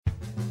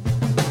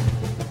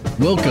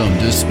Welcome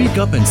to Speak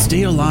Up and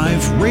Stay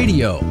Alive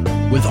Radio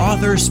with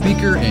author,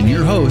 speaker, and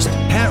your host,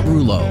 Pat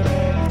Rouleau.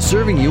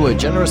 Serving you a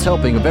generous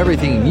helping of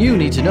everything you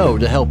need to know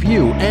to help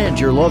you and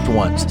your loved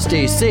ones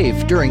stay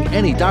safe during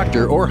any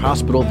doctor or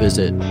hospital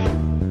visit.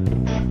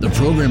 The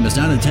program is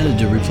not intended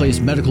to replace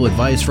medical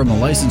advice from a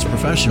licensed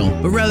professional,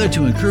 but rather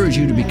to encourage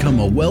you to become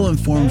a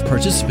well-informed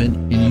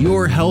participant in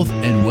your health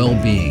and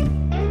well-being.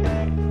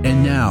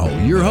 And now,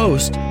 your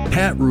host,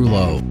 Pat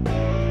Rouleau.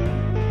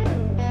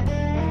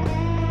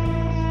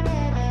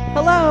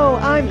 Hello,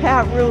 I'm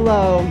Pat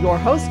Rouleau, your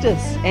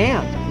hostess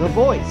and the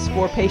voice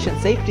for patient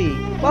safety.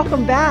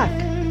 Welcome back.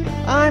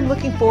 I'm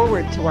looking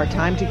forward to our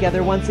time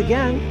together once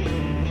again.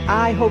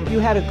 I hope you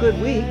had a good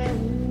week.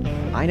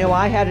 I know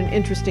I had an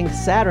interesting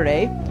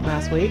Saturday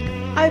last week.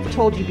 I've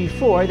told you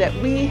before that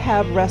we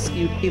have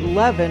rescued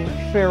 11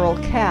 feral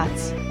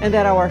cats and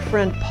that our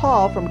friend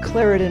Paul from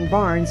Clarendon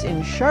Barns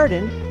in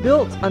Chardon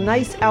built a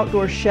nice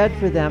outdoor shed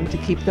for them to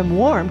keep them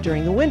warm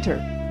during the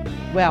winter.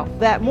 Well,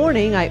 that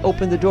morning I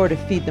opened the door to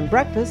feed them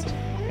breakfast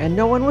and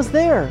no one was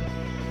there.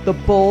 The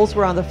bowls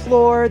were on the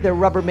floor, their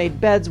Rubbermaid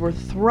beds were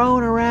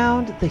thrown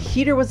around, the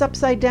heater was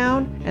upside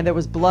down, and there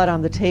was blood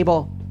on the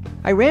table.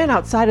 I ran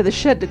outside of the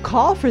shed to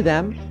call for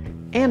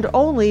them, and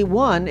only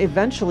one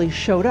eventually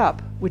showed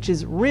up, which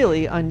is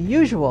really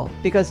unusual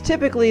because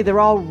typically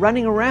they're all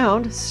running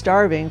around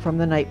starving from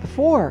the night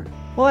before.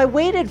 Well, I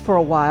waited for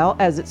a while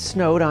as it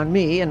snowed on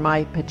me in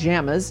my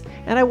pajamas,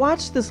 and I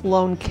watched this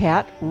lone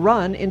cat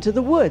run into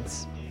the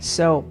woods.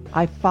 So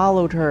I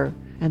followed her,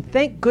 and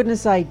thank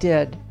goodness I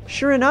did.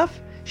 Sure enough,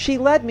 she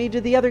led me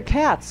to the other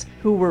cats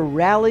who were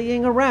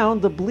rallying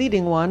around the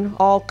bleeding one,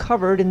 all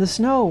covered in the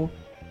snow.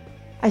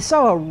 I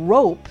saw a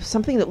rope,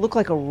 something that looked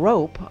like a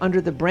rope, under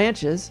the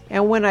branches,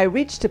 and when I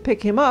reached to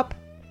pick him up,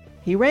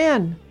 he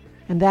ran.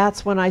 And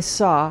that's when I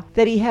saw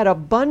that he had a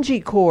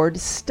bungee cord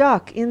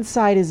stuck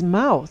inside his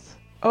mouth.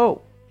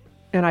 Oh,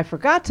 and I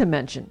forgot to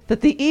mention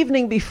that the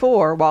evening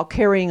before, while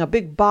carrying a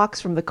big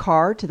box from the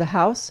car to the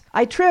house,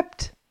 I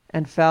tripped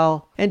and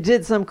fell and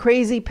did some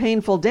crazy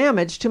painful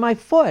damage to my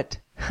foot.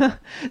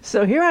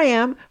 So here I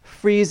am,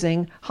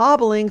 freezing,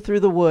 hobbling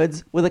through the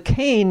woods with a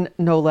cane,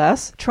 no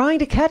less, trying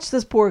to catch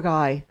this poor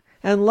guy.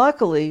 And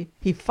luckily,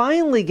 he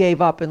finally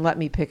gave up and let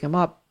me pick him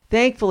up.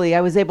 Thankfully,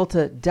 I was able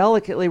to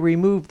delicately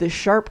remove the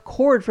sharp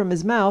cord from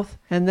his mouth,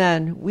 and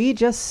then we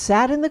just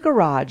sat in the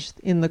garage,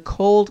 in the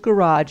cold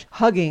garage,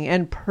 hugging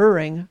and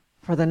purring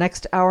for the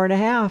next hour and a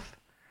half.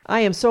 I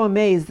am so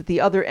amazed that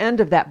the other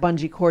end of that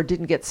bungee cord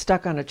didn't get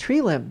stuck on a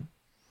tree limb.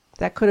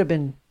 That could have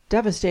been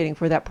devastating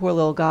for that poor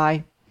little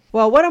guy.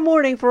 Well, what a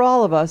morning for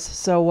all of us,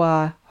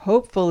 so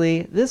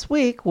hopefully this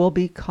week will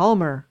be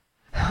calmer.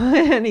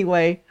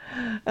 Anyway,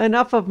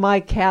 enough of my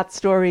cat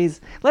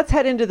stories. Let's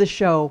head into the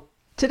show.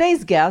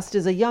 Today's guest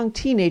is a young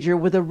teenager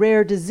with a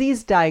rare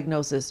disease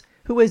diagnosis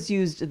who has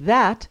used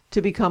that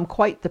to become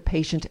quite the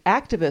patient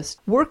activist,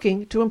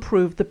 working to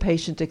improve the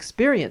patient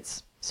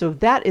experience. So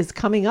that is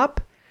coming up.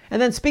 And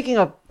then speaking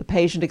of the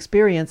patient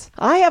experience,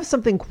 I have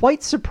something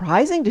quite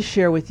surprising to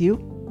share with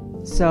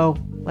you. So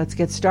let's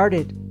get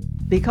started.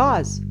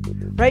 Because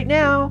right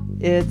now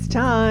it's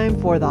time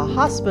for the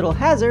hospital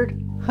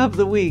hazard of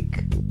the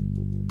week.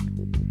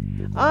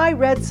 I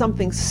read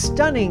something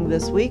stunning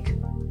this week,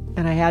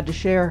 and I had to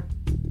share.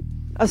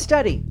 A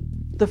study,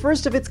 the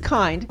first of its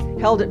kind,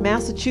 held at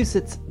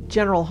Massachusetts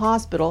General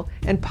Hospital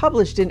and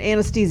published in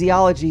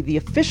Anesthesiology, the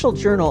official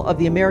journal of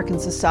the American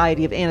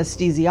Society of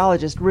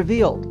Anesthesiologists,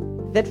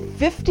 revealed that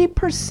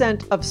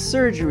 50% of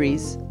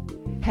surgeries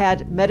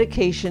had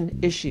medication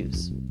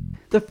issues.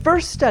 The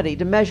first study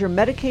to measure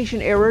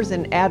medication errors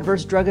and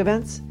adverse drug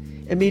events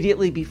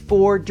immediately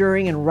before,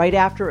 during, and right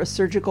after a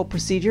surgical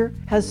procedure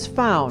has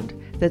found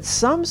that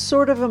some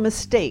sort of a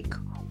mistake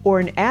or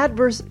an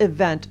adverse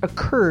event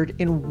occurred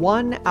in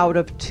 1 out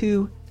of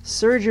 2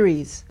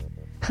 surgeries.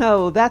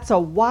 Oh, that's a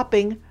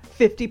whopping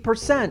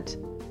 50%.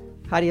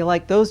 How do you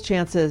like those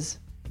chances?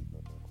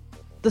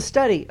 The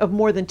study of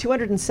more than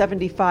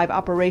 275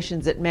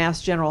 operations at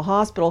Mass General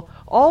Hospital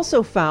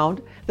also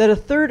found that a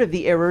third of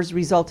the errors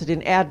resulted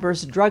in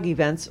adverse drug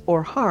events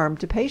or harm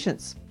to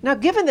patients. Now,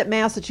 given that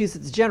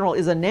Massachusetts General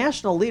is a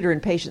national leader in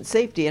patient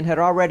safety and had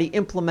already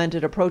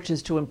implemented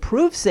approaches to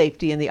improve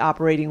safety in the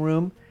operating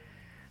room,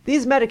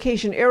 these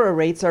medication error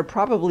rates are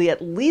probably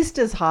at least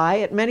as high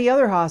at many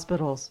other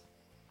hospitals.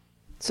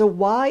 So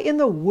why in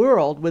the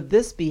world would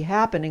this be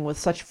happening with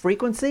such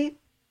frequency?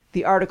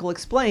 The article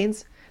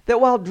explains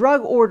that while drug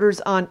orders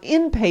on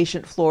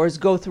inpatient floors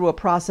go through a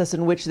process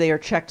in which they are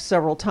checked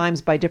several times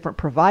by different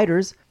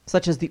providers,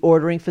 such as the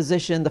ordering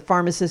physician, the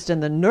pharmacist,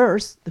 and the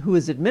nurse who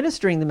is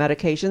administering the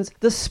medications,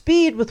 the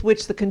speed with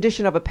which the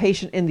condition of a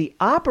patient in the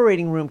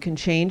operating room can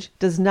change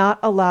does not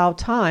allow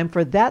time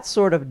for that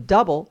sort of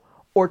double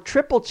or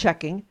triple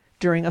checking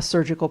during a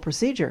surgical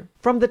procedure.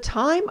 From the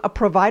time a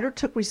provider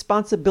took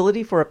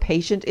responsibility for a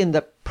patient in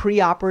the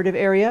preoperative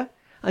area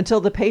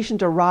until the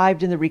patient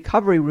arrived in the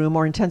recovery room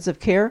or intensive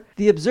care,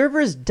 the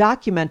observers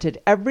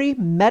documented every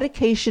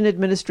medication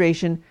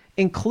administration,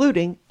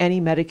 including any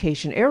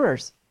medication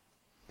errors.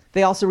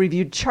 They also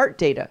reviewed chart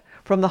data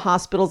from the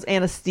hospital's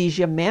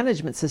anesthesia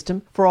management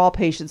system for all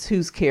patients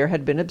whose care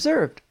had been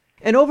observed.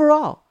 And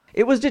overall,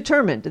 it was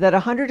determined that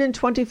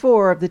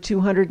 124 of the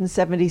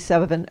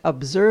 277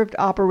 observed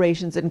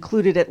operations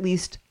included at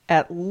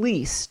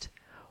least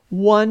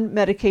one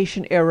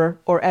medication error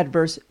or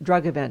adverse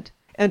drug event,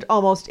 and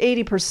almost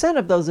 80%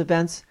 of those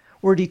events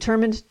were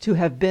determined to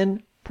have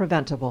been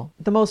preventable.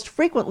 The most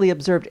frequently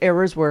observed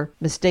errors were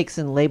mistakes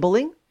in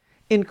labeling,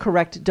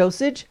 incorrect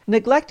dosage,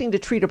 neglecting to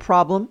treat a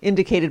problem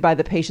indicated by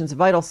the patient's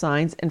vital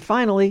signs, and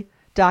finally,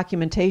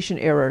 documentation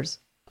errors.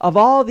 Of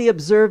all the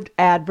observed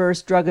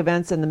adverse drug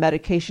events and the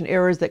medication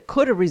errors that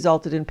could have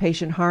resulted in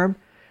patient harm,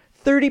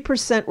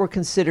 30% were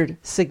considered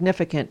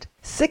significant,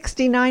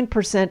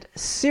 69%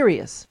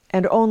 serious,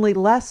 and only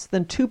less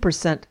than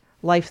 2%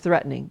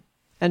 life-threatening,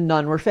 and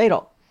none were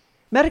fatal.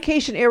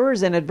 Medication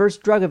errors and adverse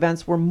drug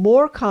events were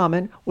more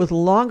common with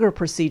longer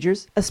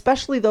procedures,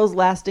 especially those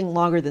lasting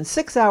longer than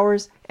 6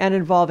 hours and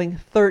involving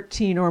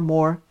 13 or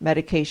more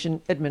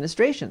medication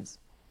administrations.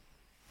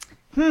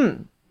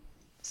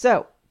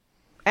 So,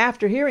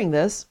 after hearing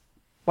this,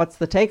 what's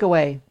the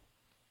takeaway?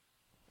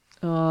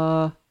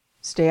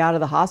 Stay out of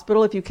the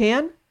hospital if you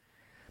can.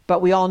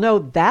 But we all know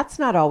that's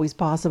not always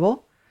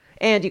possible.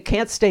 And you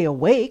can't stay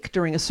awake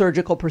during a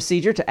surgical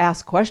procedure to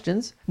ask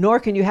questions, nor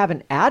can you have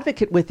an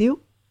advocate with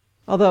you.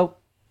 Although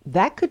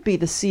that could be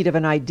the seed of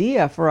an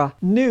idea for a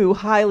new,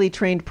 highly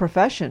trained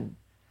profession.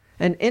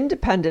 An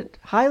independent,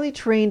 highly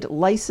trained,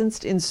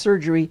 licensed in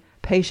surgery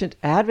patient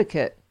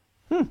advocate.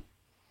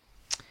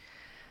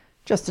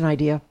 Just an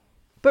idea.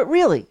 But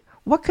really,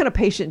 what can a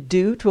patient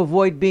do to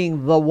avoid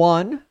being the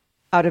one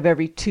out of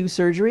every 2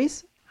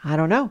 surgeries? I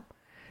don't know.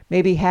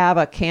 Maybe have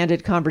a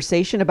candid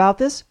conversation about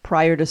this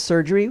prior to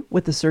surgery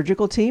with the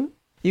surgical team.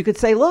 You could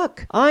say,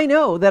 look, I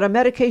know that a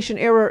medication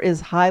error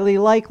is highly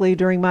likely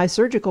during my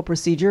surgical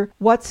procedure.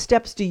 What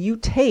steps do you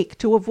take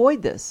to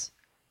avoid this?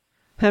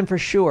 And for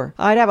sure,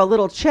 I'd have a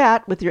little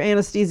chat with your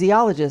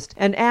anesthesiologist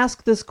and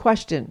ask this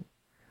question.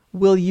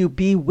 Will you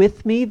be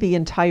with me the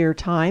entire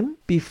time,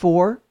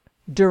 before,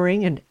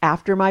 during, and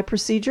after my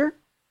procedure?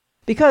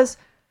 Because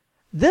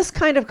this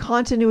kind of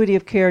continuity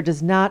of care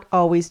does not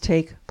always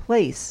take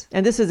place.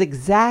 And this is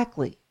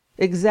exactly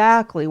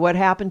what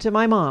happened to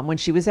my mom when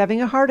she was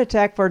having a heart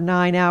attack for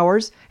 9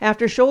 hours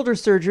after shoulder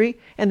surgery,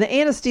 and the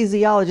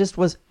anesthesiologist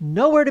was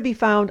nowhere to be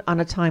found on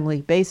a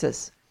timely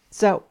basis.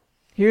 So,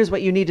 here's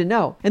what you need to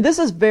know. And this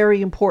is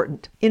very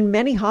important. In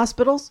many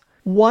hospitals,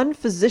 one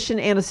physician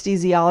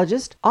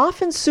anesthesiologist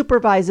often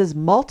supervises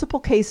multiple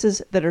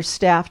cases that are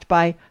staffed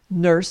by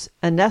nurse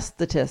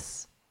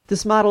anesthetists.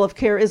 This model of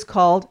care is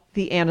called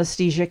the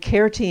anesthesia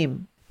care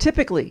team.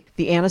 Typically,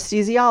 the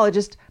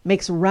anesthesiologist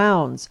makes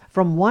rounds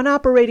from one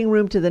operating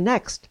room to the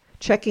next,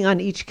 checking on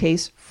each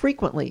case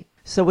frequently.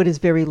 So it is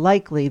very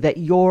likely that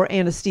your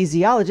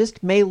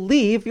anesthesiologist may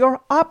leave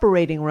your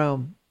operating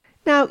room.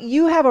 Now,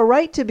 you have a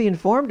right to be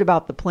informed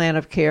about the plan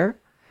of care,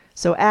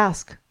 so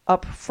ask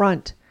up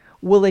front,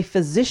 will a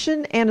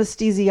physician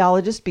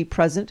anesthesiologist be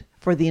present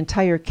for the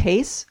entire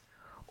case,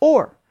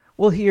 or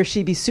will he or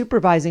she be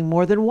supervising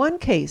more than one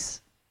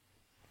case?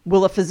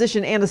 Will a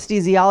physician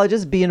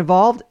anesthesiologist be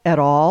involved at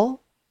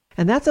all?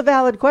 And that's a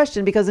valid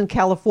question because in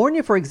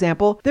California, for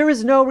example, there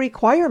is no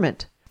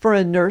requirement for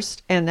a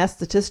nurse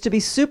anesthetist to be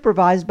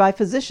supervised by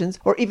physicians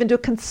or even to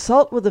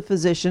consult with a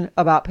physician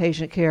about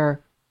patient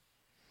care.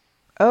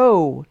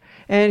 Oh,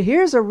 and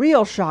here's a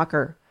real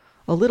shocker,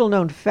 a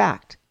little-known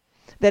fact,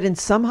 that in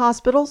some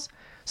hospitals,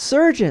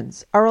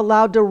 surgeons are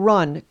allowed to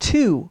run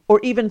 2 or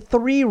even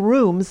 3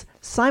 rooms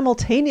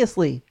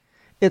simultaneously.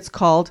 It's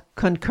called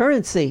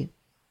concurrency.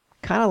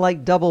 Kind of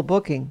like double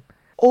booking,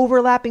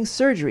 overlapping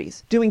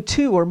surgeries, doing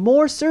 2 or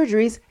more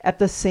surgeries at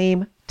the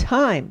same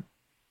time.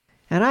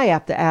 And I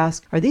have to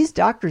ask, are these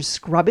doctors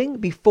scrubbing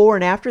before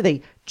and after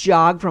they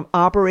jog from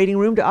operating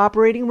room to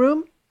operating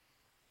room?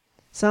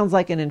 Sounds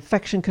like an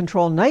infection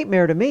control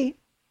nightmare to me.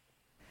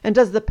 And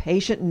does the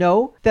patient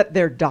know that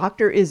their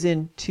doctor is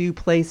in 2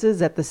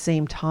 places at the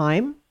same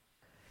time?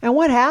 And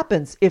what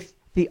happens if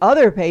the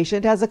other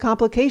patient has a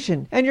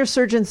complication and your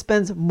surgeon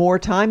spends more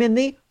time in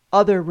the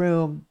other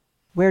room?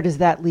 Where does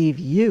that leave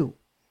you?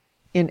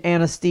 In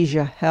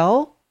anesthesia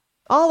hell?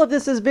 All of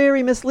this is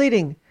very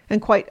misleading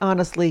and quite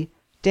honestly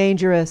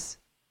dangerous.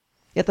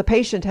 Yet the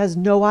patient has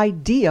no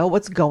idea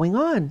what's going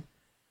on.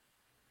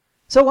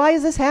 So why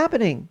is this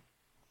happening?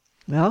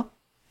 Well,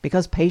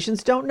 because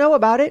patients don't know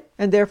about it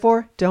and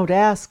therefore don't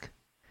ask.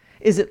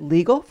 Is it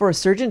legal for a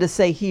surgeon to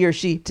say he or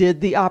she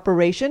did the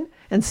operation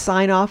and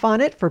sign off on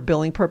it for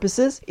billing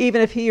purposes,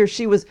 even if he or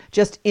she was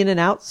just in and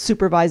out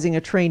supervising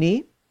a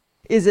trainee?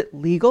 Is it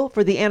legal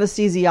for the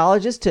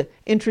anesthesiologist to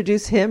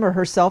introduce him or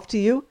herself to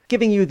you,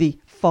 giving you the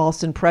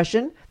false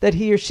impression that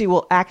he or she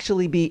will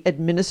actually be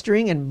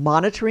administering and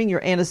monitoring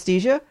your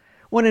anesthesia,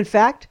 when in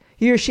fact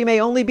he or she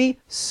may only be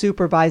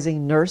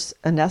supervising nurse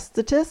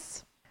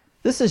anesthetists?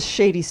 This is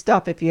shady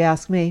stuff if you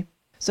ask me.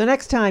 So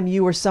next time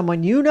you or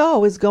someone you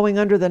know is going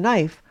under the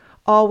knife,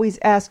 always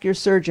ask your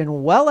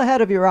surgeon well ahead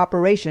of your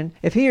operation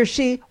if he or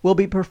she will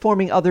be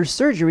performing other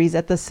surgeries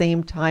at the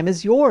same time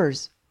as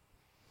yours.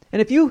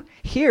 And if you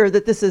hear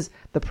that this is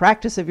the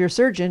practice of your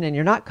surgeon and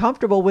you're not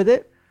comfortable with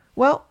it,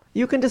 well,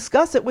 you can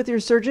discuss it with your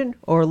surgeon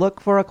or look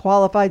for a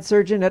qualified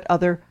surgeon at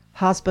other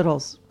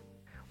hospitals.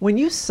 When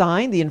you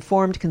sign the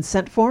informed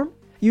consent form,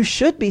 you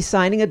should be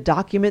signing a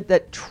document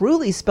that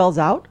truly spells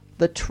out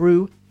the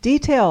true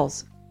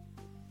details.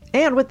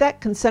 And with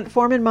that consent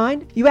form in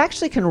mind, you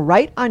actually can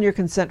write on your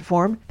consent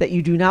form that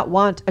you do not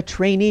want a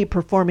trainee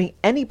performing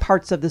any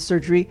parts of the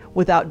surgery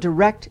without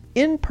direct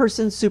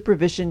in-person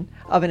supervision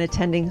of an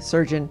attending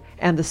surgeon,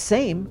 and the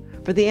same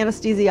for the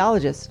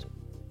anesthesiologist.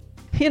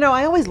 You know,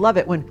 I always love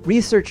it when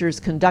researchers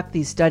conduct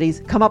these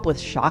studies, come up with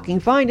shocking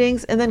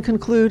findings, and then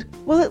conclude,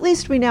 well, at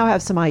least we now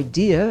have some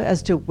idea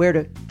as to where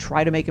to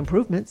try to make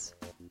improvements.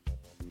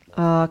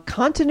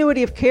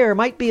 Continuity of care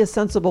might be a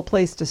sensible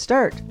place to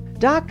start.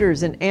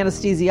 Doctors and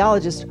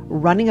anesthesiologists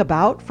running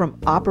about from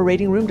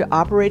operating room to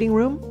operating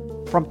room,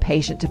 from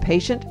patient to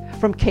patient,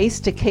 from case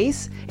to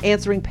case,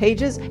 answering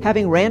pages,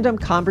 having random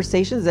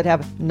conversations that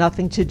have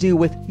nothing to do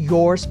with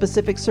your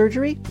specific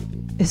surgery,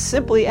 is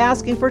simply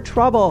asking for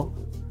trouble.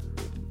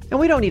 And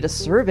we don't need a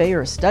survey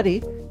or a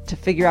study to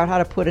figure out how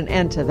to put an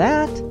end to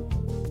that.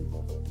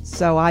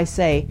 So I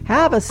say,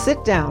 have a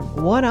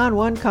sit-down,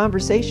 one-on-one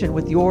conversation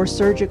with your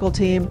surgical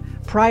team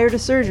prior to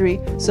surgery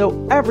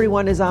so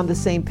everyone is on the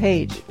same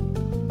page.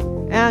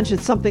 And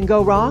should something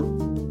go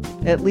wrong,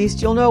 at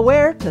least you'll know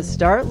where to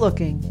start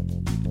looking.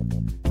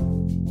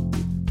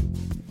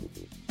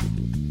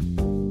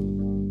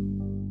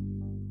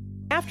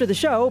 After the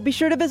show, be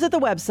sure to visit the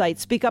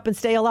website,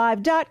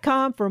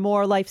 speakupandstayalive.com, for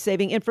more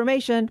life-saving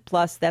information.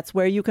 Plus, that's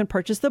where you can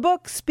purchase the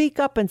book, Speak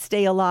Up and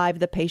Stay Alive,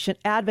 The Patient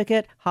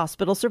Advocate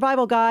Hospital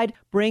Survival Guide.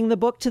 Bring the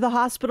book to the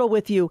hospital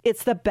with you.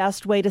 It's the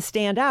best way to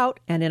stand out,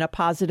 and in a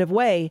positive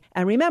way.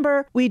 And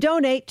remember, we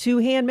donate 2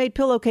 handmade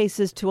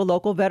pillowcases to a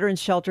local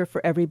veterans shelter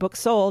for every book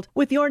sold,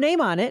 with your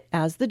name on it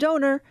as the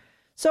donor.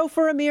 So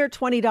for a mere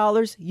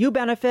 $20, you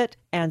benefit,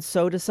 and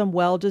so does some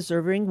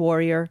well-deserving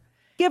warrior.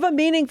 Give a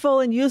meaningful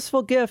and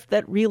useful gift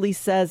that really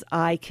says,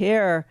 I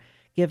care.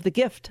 Give the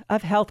gift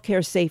of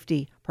healthcare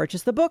safety.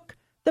 Purchase the book,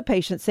 the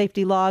patient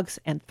safety logs,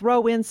 and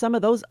throw in some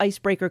of those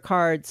icebreaker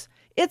cards.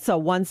 It's a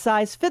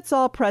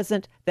one-size-fits-all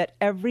present that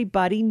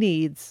everybody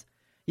needs.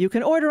 You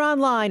can order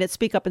online at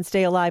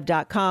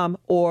speakupandstayalive.com,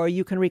 or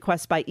you can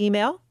request by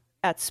email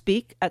at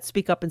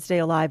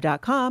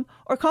speakupandstayalive.com,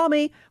 or call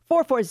me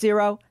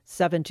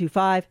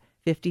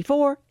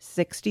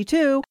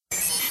 440-725-5462.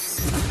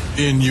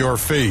 In your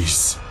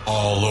face,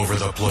 all over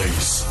the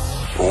place.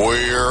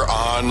 We're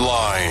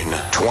online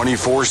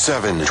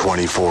 24/7.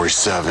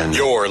 24/7.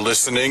 You're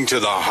listening to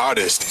the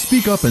hottest.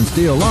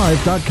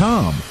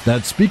 SpeakUpandStayAlive.com.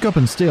 That's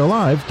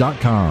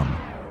SpeakUpandStayAlive.com.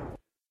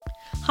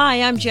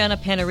 Hi, I'm Jana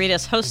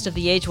Panaritas, host of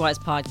the AgeWise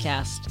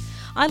podcast.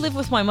 I lived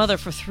with my mother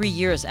for 3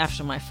 years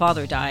after my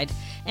father died,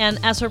 and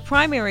as her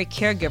primary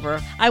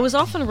caregiver, I was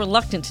often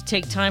reluctant to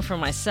take time for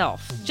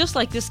myself, just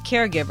like this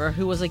caregiver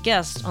who was a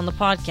guest on the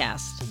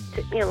podcast. It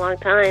took me a long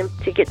time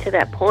to get to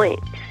that point,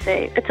 to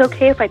say, it's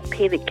okay if I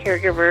pay the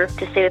caregiver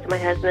to stay with my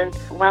husband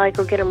while I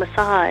go get a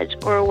massage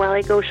or while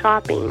I go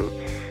shopping,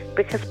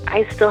 because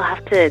I still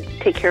have to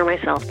take care of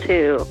myself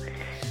too.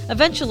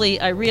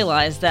 Eventually, I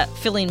realized that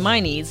filling my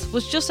needs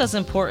was just as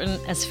important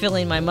as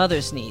filling my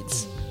mother's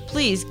needs.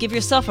 Please give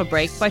yourself a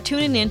break by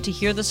tuning in to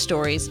hear the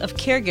stories of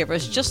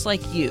caregivers just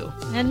like you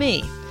and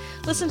me.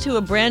 Listen to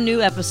a brand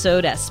new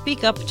episode at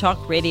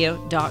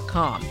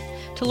speakuptalkradio.com.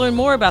 To learn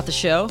more about the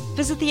show,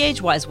 visit the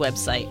AgeWise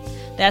website.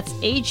 That's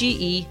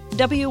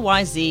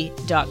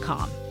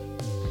AGEWYZ.com.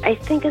 I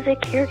think as a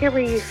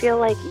caregiver, you feel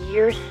like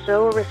you're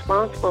so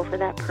responsible for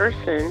that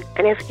person.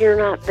 And if you're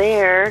not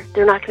there,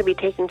 they're not going to be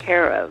taken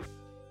care of.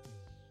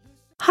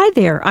 Hi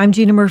there, I'm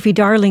Gina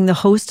Murphy-Darling, the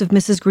host of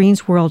Mrs.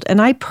 Green's World,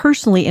 and I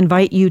personally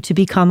invite you to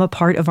become a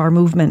part of our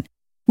movement.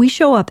 We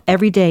show up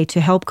every day to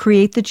help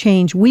create the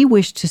change we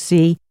wish to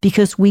see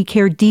because we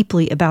care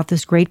deeply about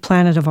this great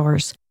planet of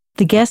ours.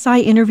 The guests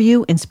I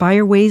interview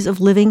inspire ways of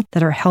living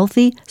that are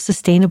healthy,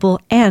 sustainable,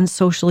 and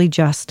socially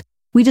just.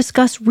 We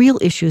discuss real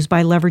issues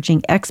by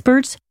leveraging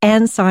experts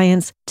and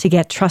science to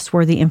get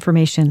trustworthy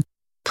information.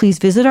 Please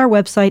visit our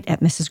website at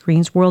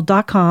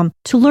mrsgreensworld.com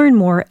to learn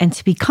more and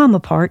to become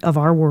a part of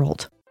our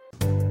world.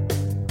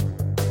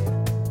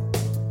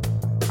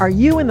 Are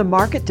you in the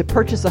market to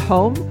purchase a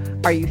home?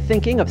 Are you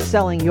thinking of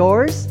selling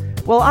yours?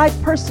 Well,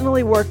 I've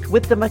personally worked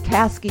with the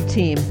McCaskey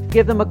team.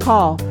 Give them a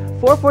call,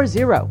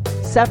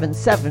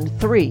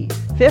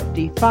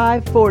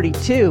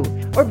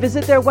 440-773-5542, or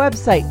visit their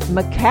website,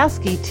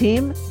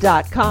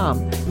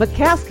 mccaskeyteam.com.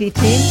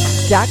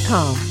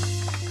 mccaskeyteam.com.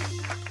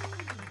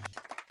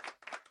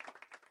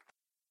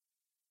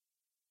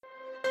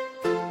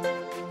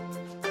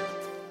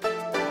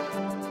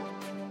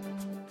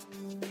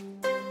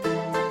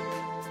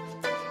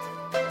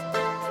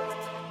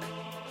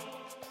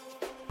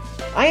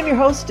 I am your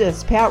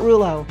hostess, Pat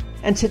Rulo,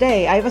 and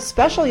today I have a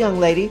special young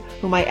lady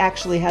whom I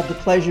actually had the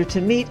pleasure to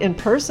meet in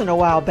person a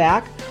while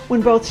back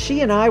when both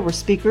she and I were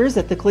speakers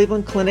at the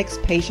Cleveland Clinic's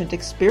Patient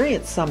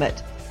Experience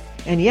Summit.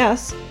 And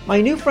yes, my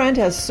new friend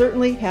has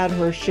certainly had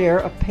her share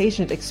of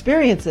patient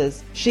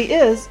experiences. She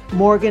is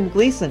Morgan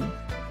Gleason.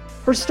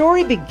 Her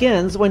story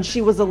begins when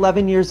she was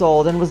 11 years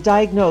old and was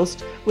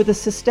diagnosed with a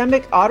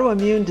systemic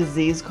autoimmune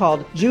disease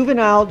called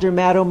juvenile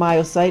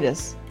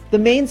dermatomyositis. The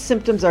main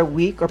symptoms are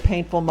weak or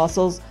painful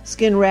muscles,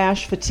 skin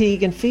rash,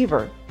 fatigue, and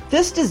fever.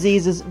 This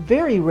disease is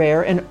very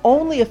rare and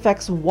only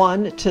affects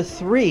 1 to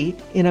 3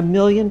 in a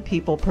million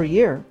people per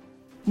year.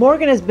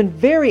 Morgan has been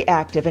very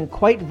active and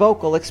quite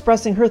vocal,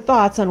 expressing her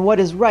thoughts on what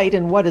is right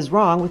and what is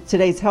wrong with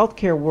today's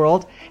healthcare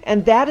world,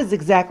 and that is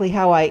exactly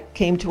how I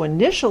came to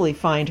initially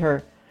find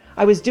her.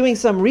 I was doing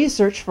some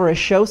research for a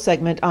show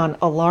segment on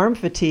alarm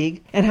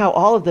fatigue and how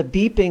all of the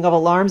beeping of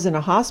alarms in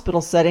a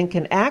hospital setting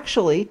can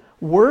actually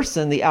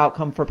worsen the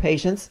outcome for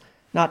patients,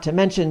 not to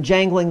mention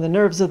jangling the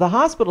nerves of the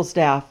hospital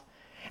staff.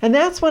 And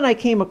that's when I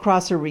came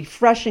across a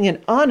refreshing and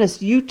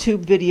honest YouTube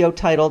video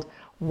titled,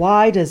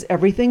 "Why Does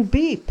Everything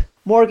Beep?"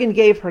 Morgan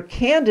gave her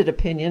candid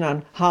opinion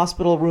on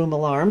hospital room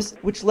alarms,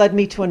 which led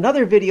me to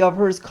another video of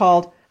hers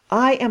called,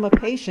 "I Am a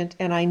Patient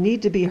and I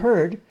Need to Be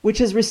Heard," which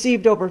has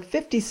received over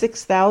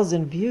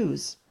 56,000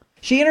 views.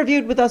 She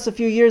interviewed with us a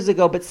few years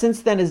ago, but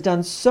since then has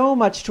done so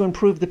much to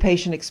improve the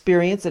patient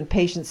experience and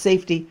patient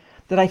safety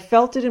that I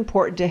felt it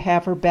important to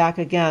have her back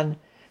again,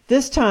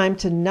 this time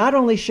to not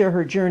only share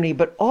her journey,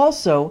 but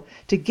also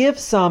to give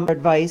some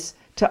advice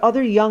to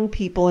other young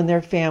people and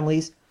their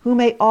families who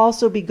may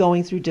also be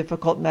going through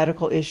difficult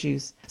medical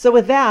issues. So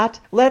with that,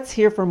 let's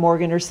hear from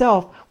Morgan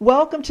herself.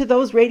 Welcome to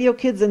Those Radio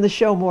Kids in the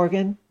show,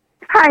 Morgan.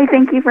 Hi,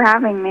 thank you for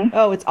having me.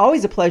 Oh, it's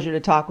always a pleasure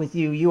to talk with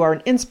you. You are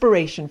an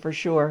inspiration for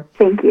sure.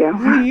 Thank you.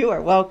 You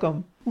are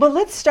welcome. Well,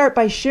 let's start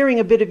by sharing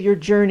a bit of your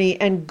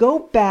journey and go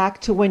back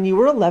to when you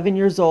were 11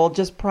 years old,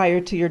 just prior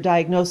to your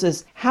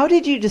diagnosis. How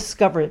did you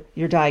discover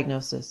your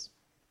diagnosis?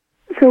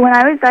 So when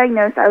I was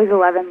diagnosed, I was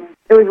 11.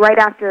 It was right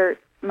after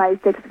my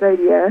 6th grade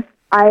year.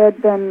 I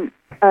had been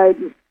a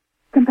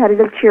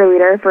competitive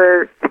cheerleader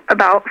for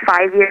about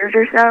 5 years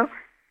or so,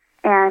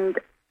 and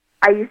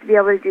I used to be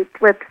able to do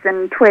flips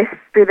and twists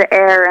through the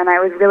air, and I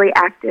was really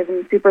active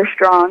and super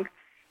strong.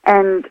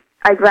 And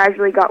I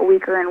gradually got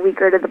weaker and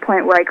weaker to the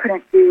point where I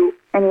couldn't do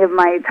any of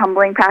my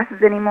tumbling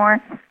passes anymore.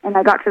 And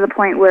I got to the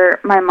point where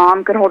my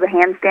mom could hold a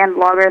handstand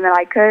longer than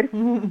I could.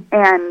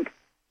 And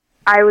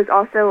I was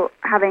also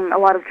having a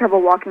lot of trouble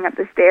walking up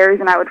the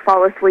stairs, and I would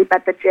fall asleep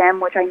at the gym,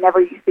 which I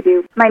never used to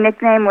do. My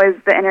nickname was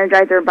the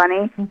Energizer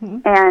Bunny,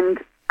 and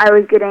I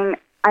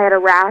had a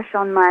rash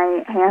on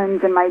my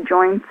hands and my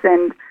joints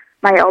and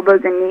my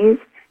elbows and knees.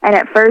 And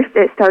at first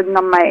it started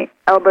on my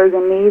elbows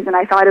and knees, and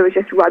I thought it was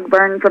just rug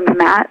burn from the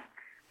mat.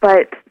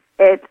 But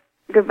it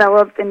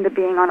developed into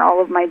being on all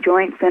of my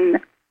joints, and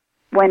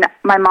when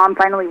my mom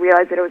finally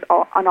realized that it was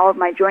on all of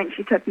my joints,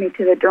 she took me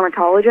to the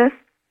dermatologist,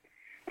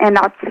 and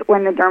that's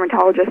when the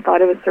dermatologist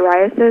thought it was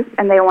psoriasis,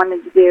 and they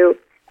wanted to do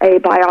a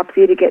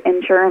biopsy to get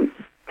insurance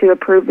to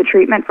approve the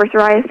treatment for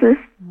psoriasis.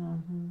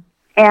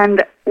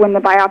 And when the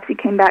biopsy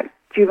came back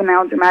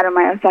juvenile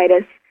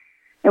dermatomyositis,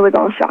 it was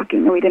all shocking,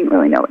 and we didn't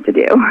really know what to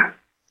do.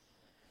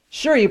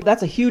 Sure,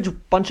 that's a huge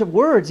bunch of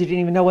words. You didn't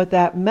even know what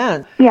that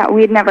meant. Yeah,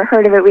 we had never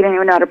heard of it. We didn't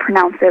even know how to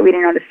pronounce it. We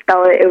didn't know how to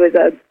spell it. It was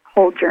a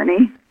whole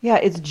journey. Yeah,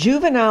 it's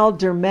juvenile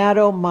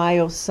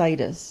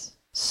dermatomyositis.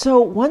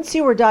 So once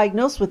you were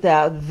diagnosed with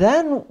that,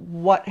 then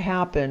what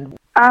happened?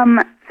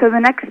 So the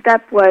next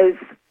step was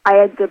I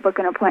had to book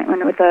an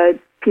appointment with a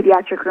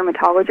pediatric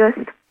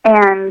rheumatologist,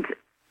 and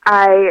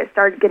I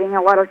started getting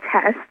a lot of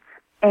tests,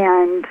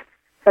 and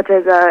such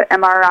as a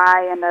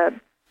MRI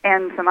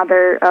and some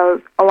other,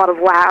 a lot of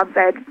labs.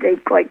 I had to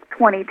take like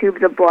 20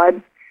 tubes of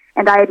blood,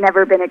 and I had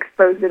never been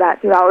exposed to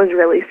that, so that was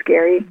really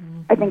scary.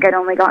 I think I'd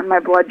only gotten my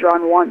blood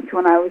drawn once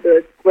when I was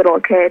a little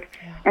kid,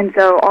 and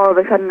so all of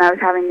a sudden I was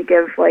having to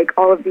give like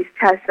all of these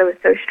tests that was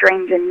so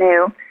strange and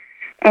new,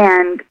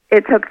 and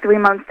it took 3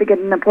 months to get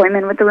an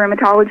appointment with the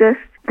rheumatologist.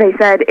 They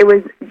said it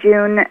was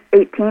June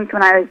 18th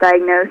when I was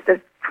diagnosed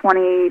of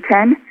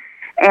 2010,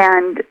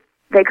 and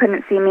they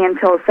couldn't see me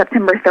until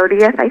September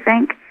 30th, I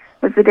think,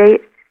 was the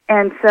date.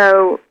 And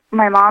so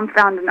my mom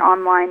found an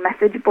online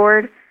message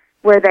board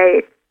where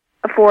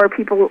for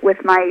people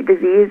with my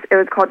disease, it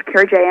was called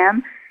Cure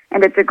JM,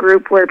 and it's a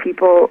group where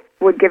people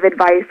would give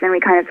advice, and we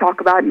kind of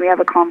talk about it, and we have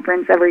a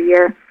conference every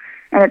year,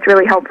 and it's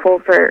really helpful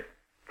to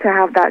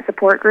have that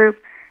support group.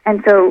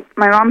 And so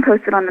my mom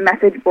posted on the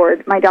message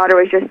board, my daughter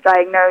was just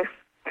diagnosed,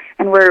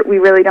 and we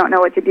really don't know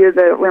what to do.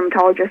 The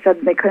rheumatologist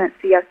said they couldn't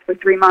see us for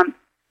 3 months,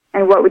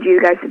 and what would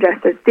you guys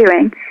suggest us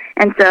doing?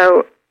 And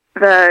so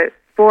the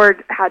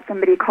board had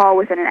somebody call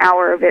within an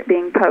hour of it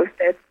being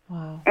posted.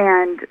 Wow.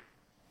 And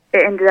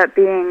it ended up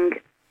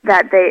being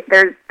that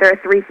there are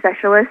 3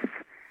 specialists,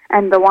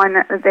 and the one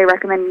that they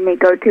recommended me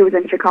go to was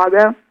in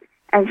Chicago.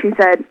 And she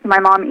said, my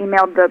mom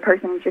emailed the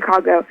person in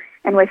Chicago,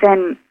 and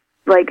within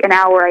like an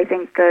hour, I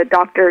think the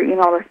doctor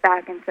emailed us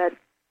back and said,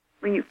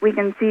 we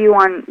can see you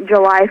on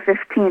July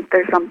 15th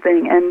or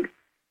something, and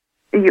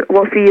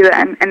we'll see you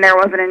then. And there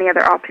wasn't any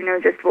other option. It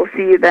was just, we'll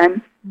see you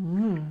then.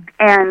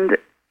 And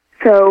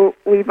so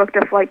we booked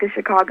a flight to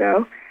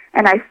Chicago,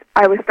 and I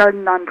was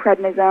started on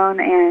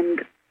prednisone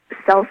and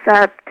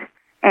Cellcept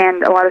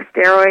and a lot of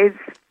steroids.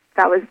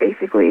 That was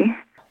basically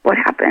what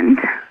happened.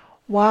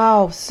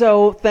 Wow.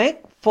 So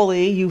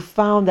thankfully you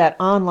found that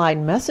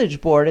online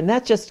message board, and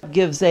that just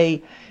gives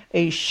a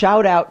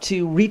shout out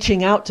to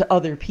reaching out to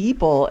other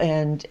people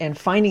and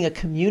finding a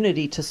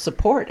community to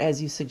support,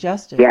 as you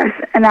suggested. Yes,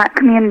 and that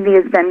community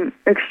has been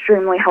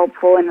extremely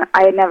helpful, and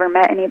I had never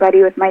met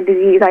anybody with my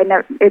disease.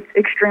 It's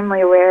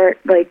extremely rare,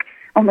 like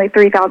only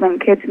 3,000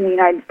 kids in the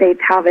United States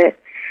have it.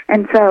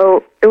 And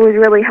so it was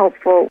really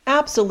helpful.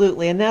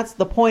 Absolutely, and that's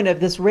the point of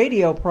this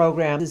radio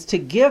program, is to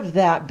give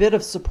that bit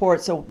of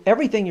support. So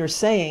everything you're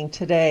saying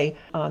today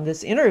on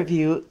this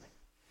interview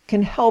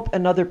can help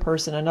another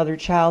person, another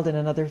child, and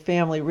another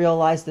family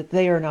realize that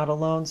they are not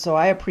alone. So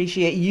I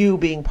appreciate you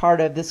being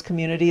part of this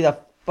community, the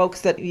folks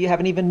that you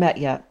haven't even met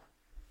yet.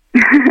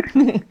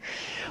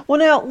 Well,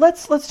 now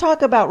let's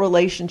talk about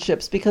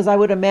relationships, because I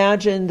would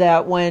imagine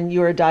that when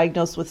you're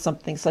diagnosed with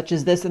something such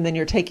as this, and then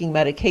you're taking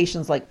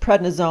medications like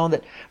prednisone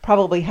that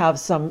probably have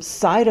some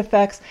side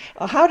effects,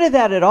 how did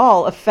that at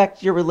all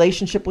affect your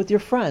relationship with your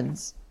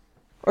friends?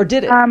 Or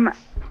did it?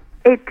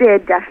 It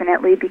did,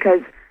 definitely,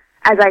 because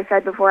as I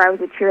said before, I was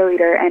a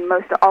cheerleader, and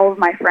all of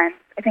my friends,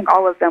 I think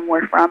all of them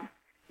were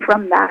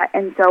from that.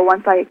 And so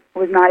once I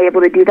was not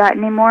able to do that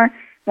anymore,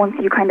 once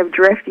you kind of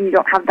drift and you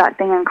don't have that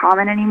thing in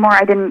common anymore,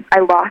 I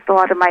lost a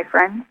lot of my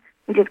friends.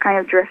 We just kind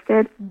of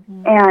drifted.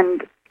 Mm-hmm.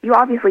 And you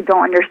obviously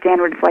don't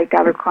understand what it's like to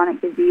have a chronic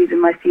disease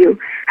unless you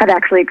have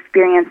actually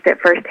experienced it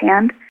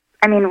firsthand.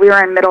 I mean, we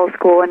were in middle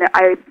school, and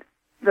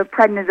the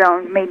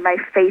prednisone made my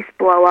face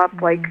blow up,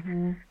 like,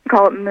 we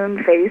call it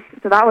moon face.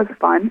 So that was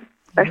fun,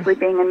 especially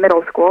being in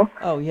middle school.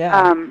 Oh,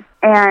 yeah.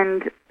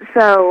 And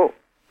so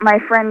my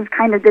friends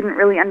kind of didn't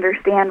really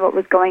understand what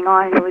was going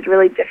on, and it was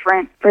really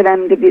different for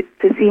them to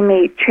see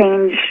me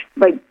change.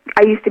 Like,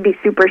 I used to be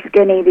super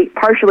skinny,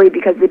 partially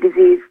because the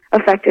disease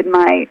affected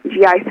my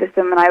GI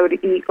system, and I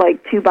would eat like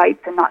 2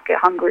 bites and not get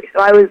hungry.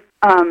 So I was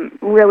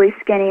really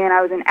skinny, and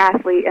I was an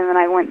athlete, and then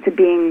I went to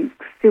being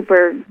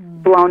super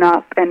blown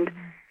up, and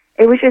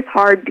it was just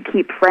hard to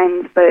keep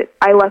friends. But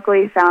I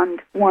luckily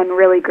found one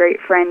really great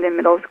friend in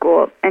middle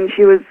school, and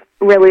she was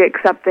really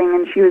accepting,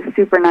 and she was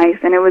super nice,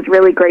 and it was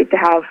really great to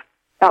have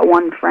that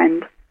one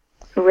friend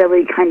who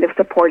really kind of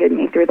supported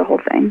me through the whole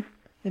thing.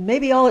 And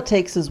maybe all it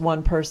takes is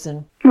one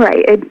person.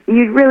 Right.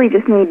 You really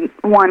just need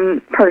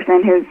one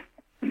person who's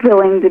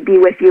willing to be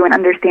with you and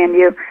understand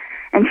you.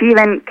 And she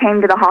even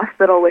came to the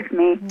hospital with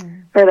me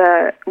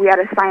we had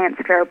a science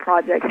fair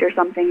project or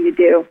something to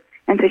do.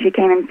 And so she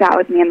came and sat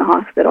with me in the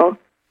hospital,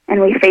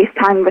 and we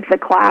FaceTimed with the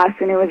class,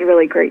 and it was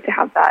really great to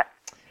have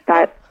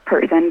that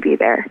person be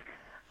there.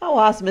 How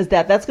awesome is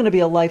that? That's going to be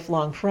a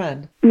lifelong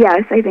friend.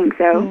 Yes, I think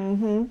so.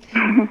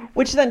 Mm-hmm.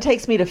 Which then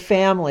takes me to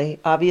family.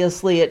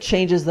 Obviously, it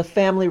changes the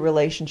family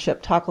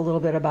relationship. Talk a little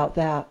bit about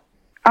that.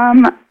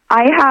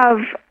 I have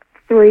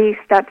 3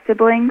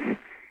 step-siblings,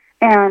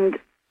 and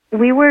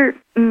we were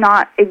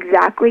not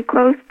exactly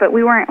close, but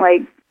we weren't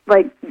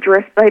like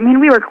drift. I mean,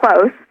 we were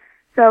close.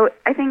 So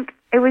I think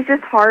it was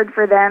just hard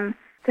for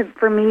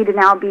for me to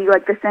now be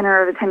like the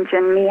center of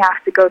attention. Me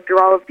have to go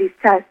through all of these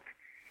tests,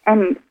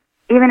 and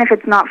even if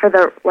it's not for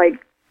the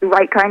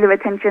right kind of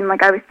attention,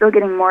 like I was still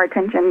getting more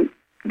attention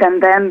than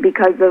them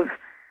because of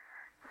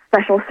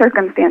special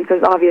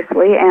circumstances,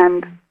 obviously.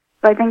 And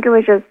so I think it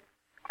was just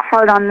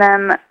hard on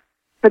them,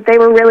 but they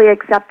were really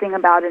accepting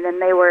about it. And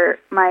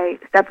my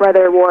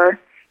stepbrother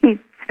he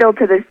still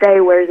to this day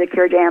wears a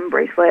Cure Jam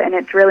bracelet, and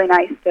it's really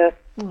nice to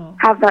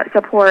have that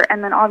support.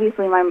 And then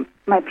obviously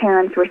my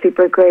parents were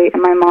super great,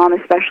 and my mom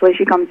especially.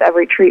 She comes to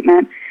every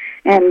treatment,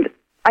 and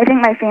I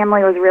think my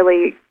family was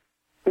really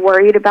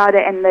worried about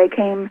it, and they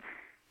came.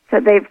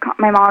 So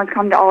my mom has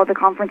come to all of the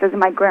conferences,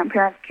 and my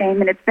grandparents came,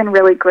 and it's been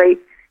really great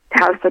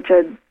to have such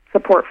a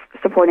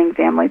supporting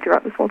family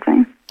throughout this whole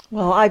thing.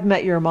 Well, I've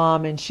met your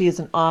mom, and she is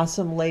an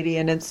awesome lady,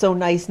 and it's so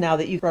nice now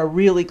that you are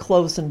really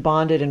close and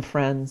bonded and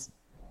friends.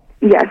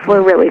 Yes,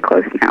 we're really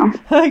close now.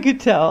 I can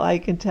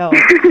tell,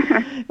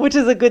 which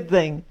is a good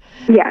thing.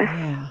 Yes.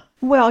 Yeah.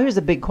 Well, here's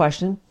a big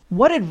question.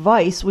 What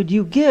advice would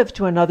you give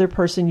to another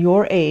person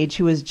your age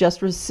who has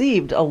just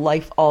received a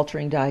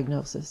life-altering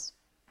diagnosis?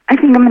 I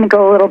think I'm going to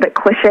go a little bit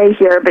cliche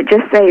here, but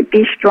just say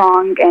be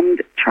strong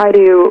and try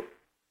to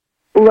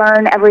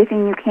learn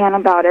everything you can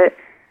about it.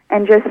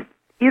 And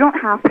you don't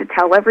have to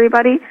tell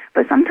everybody,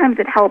 but sometimes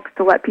it helps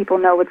to let people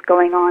know what's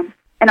going on.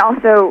 And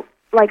also,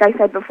 like I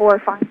said before,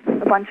 find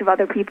a bunch of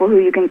other people who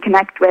you can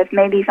connect with,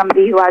 maybe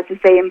somebody who has the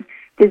same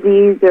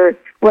disease or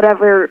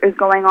whatever is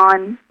going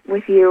on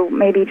with you.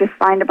 Maybe just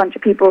find a bunch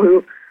of people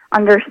who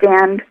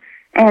understand,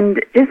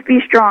 and just be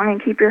strong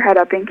and keep your head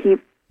up and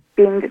keep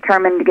being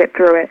determined to get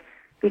through it.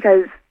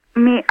 Because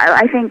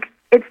I think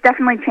it's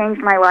definitely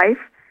changed my life,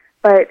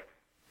 but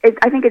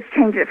I think it's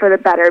changed it for the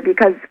better,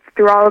 because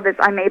through all of this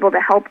I'm able to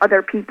help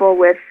other people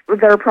with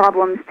their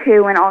problems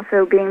too, and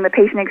also being the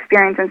patient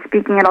experience and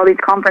speaking at all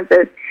these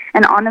conferences.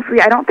 And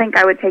honestly, I don't think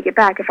I would take it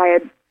back if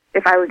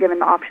I were given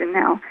the option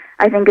now.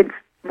 I think it's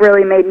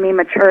really made me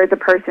mature as a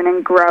person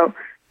and grow.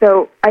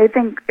 So I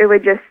think it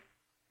would just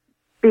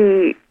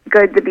be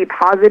good to be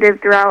positive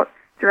throughout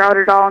throughout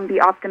it all and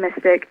be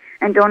optimistic,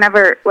 and don't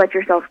ever let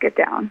yourself get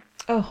down.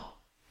 Oh,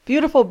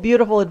 beautiful,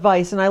 beautiful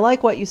advice. And I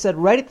like what you said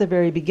right at the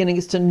very beginning,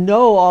 is to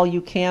know all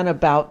you can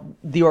about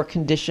your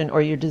condition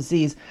or your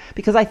disease,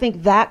 because I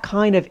think that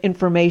kind of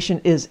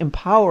information is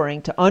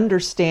empowering to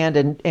understand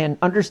and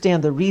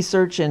understand the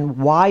research and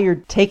why you're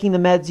taking the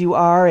meds you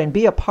are and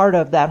be a part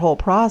of that whole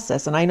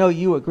process. And I know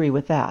you agree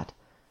with that.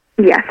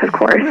 Yes, of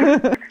course.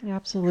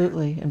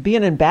 Absolutely. And be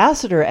an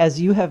ambassador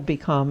as you have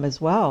become as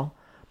well.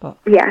 But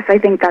yes, I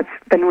think that's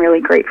been really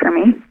great for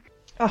me.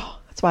 Oh,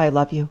 that's why I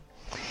love you.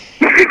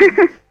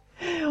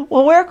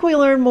 Well, where can we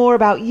learn more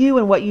about you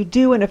and what you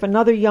do? And if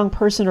another young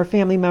person or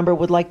family member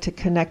would like to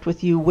connect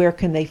with you, where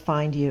can they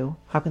find you?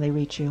 How can they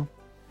reach you?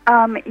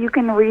 You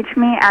can reach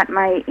me at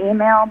my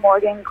email,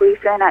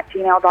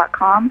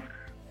 morgangleason@gmail.com,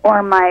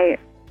 or my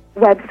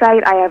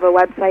website. I have a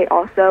website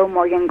also,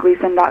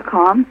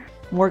 morgangleason.com.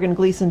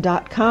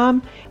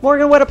 MorganGleason.com.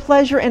 Morgan, what a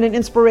pleasure and an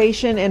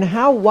inspiration, and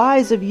how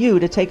wise of you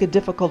to take a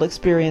difficult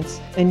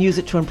experience and use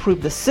it to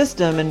improve the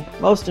system, and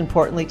most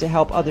importantly, to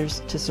help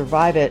others to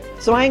survive it.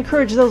 So I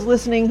encourage those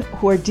listening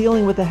who are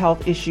dealing with a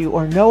health issue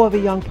or know of a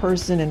young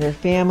person and their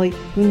family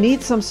who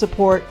needs some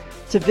support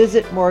to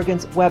visit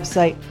Morgan's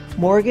website,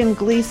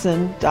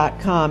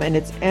 MorganGleason.com, and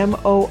it's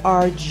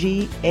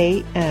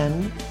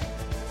MorganGleason,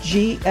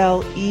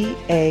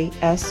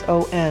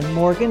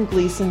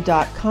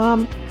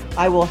 MorganGleason.com.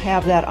 I will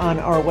have that on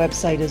our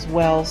website as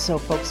well, so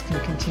folks can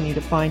continue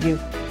to find you.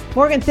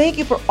 Morgan, thank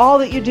you for all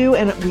that you do,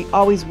 and we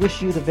always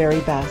wish you the very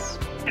best.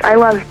 I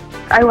love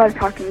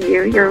talking to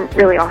you. You're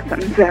really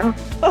awesome. So,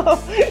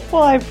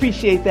 well, I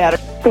appreciate that.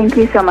 Thank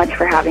you so much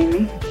for having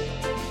me.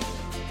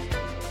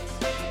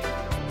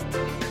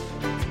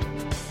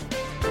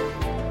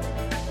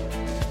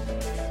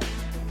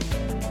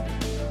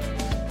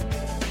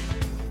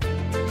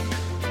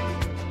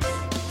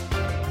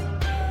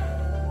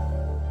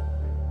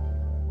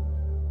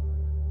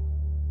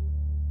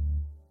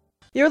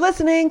 You're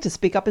listening to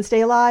Speak Up and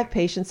Stay Alive,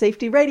 Patient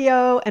Safety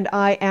Radio, and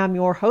I am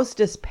your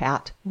hostess,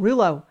 Pat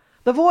Rulo,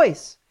 the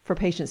voice for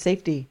patient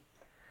safety.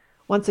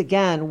 Once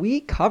again, we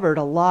covered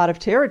a lot of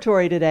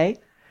territory today,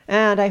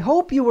 and I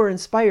hope you were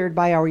inspired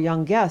by our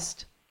young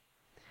guest.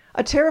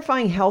 A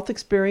terrifying health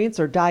experience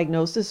or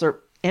diagnosis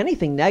or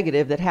anything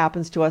negative that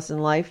happens to us in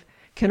life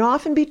can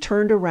often be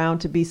turned around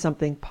to be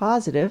something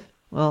positive.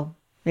 Well,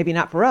 maybe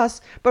not for us,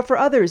 but for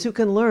others who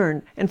can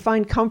learn and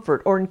find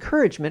comfort or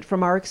encouragement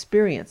from our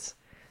experience.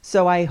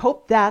 So I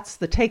hope that's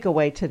the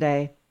takeaway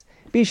today.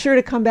 Be sure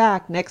to come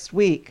back next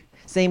week.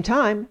 Same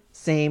time,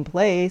 same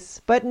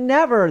place, but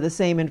never the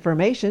same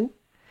information.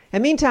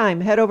 And meantime,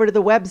 head over to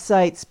the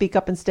website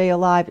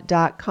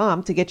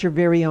speakupandstayalive.com to get your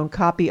very own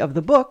copy of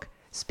the book,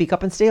 Speak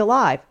Up and Stay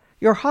Alive,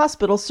 Your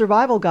Hospital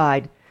Survival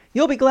Guide.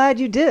 You'll be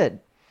glad you did.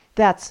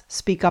 That's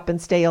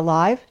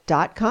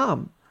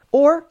speakupandstayalive.com.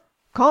 Or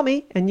call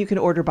me and you can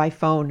order by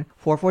phone,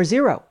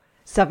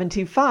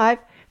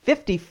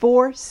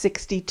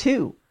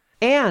 440-725-5462.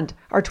 And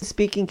our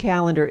speaking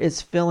calendar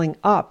is filling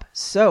up.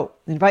 So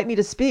invite me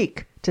to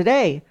speak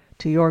today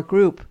to your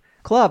group,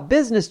 club,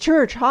 business,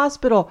 church,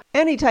 hospital,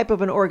 any type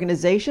of an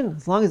organization.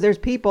 As long as there's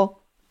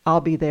people,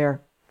 I'll be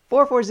there.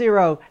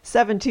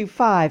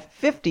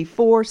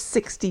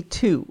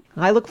 440-725-5462.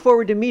 I look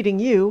forward to meeting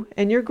you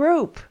and your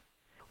group.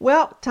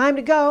 Well, time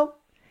to go.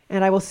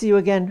 And I will see you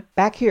again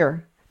back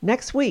here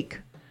next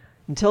week.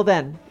 Until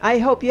then, I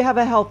hope you have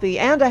a healthy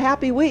and a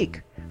happy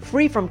week,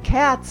 free from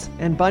cats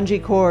and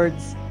bungee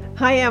cords.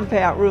 I am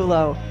Pat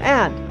Rulo,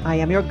 and I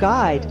am your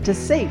guide to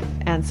safe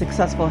and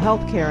successful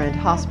healthcare and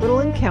hospital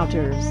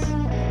encounters.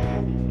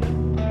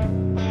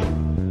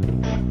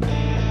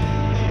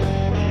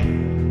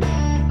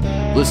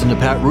 Listen to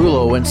Pat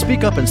Rulo and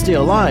Speak Up and Stay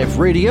Alive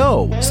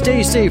Radio.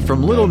 Stay safe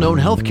from little-known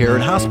healthcare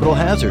and hospital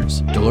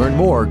hazards. To learn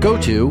more, go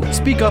to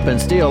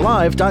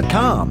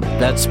speakupandstayalive.com.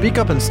 That's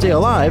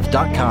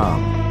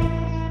speakupandstayalive.com.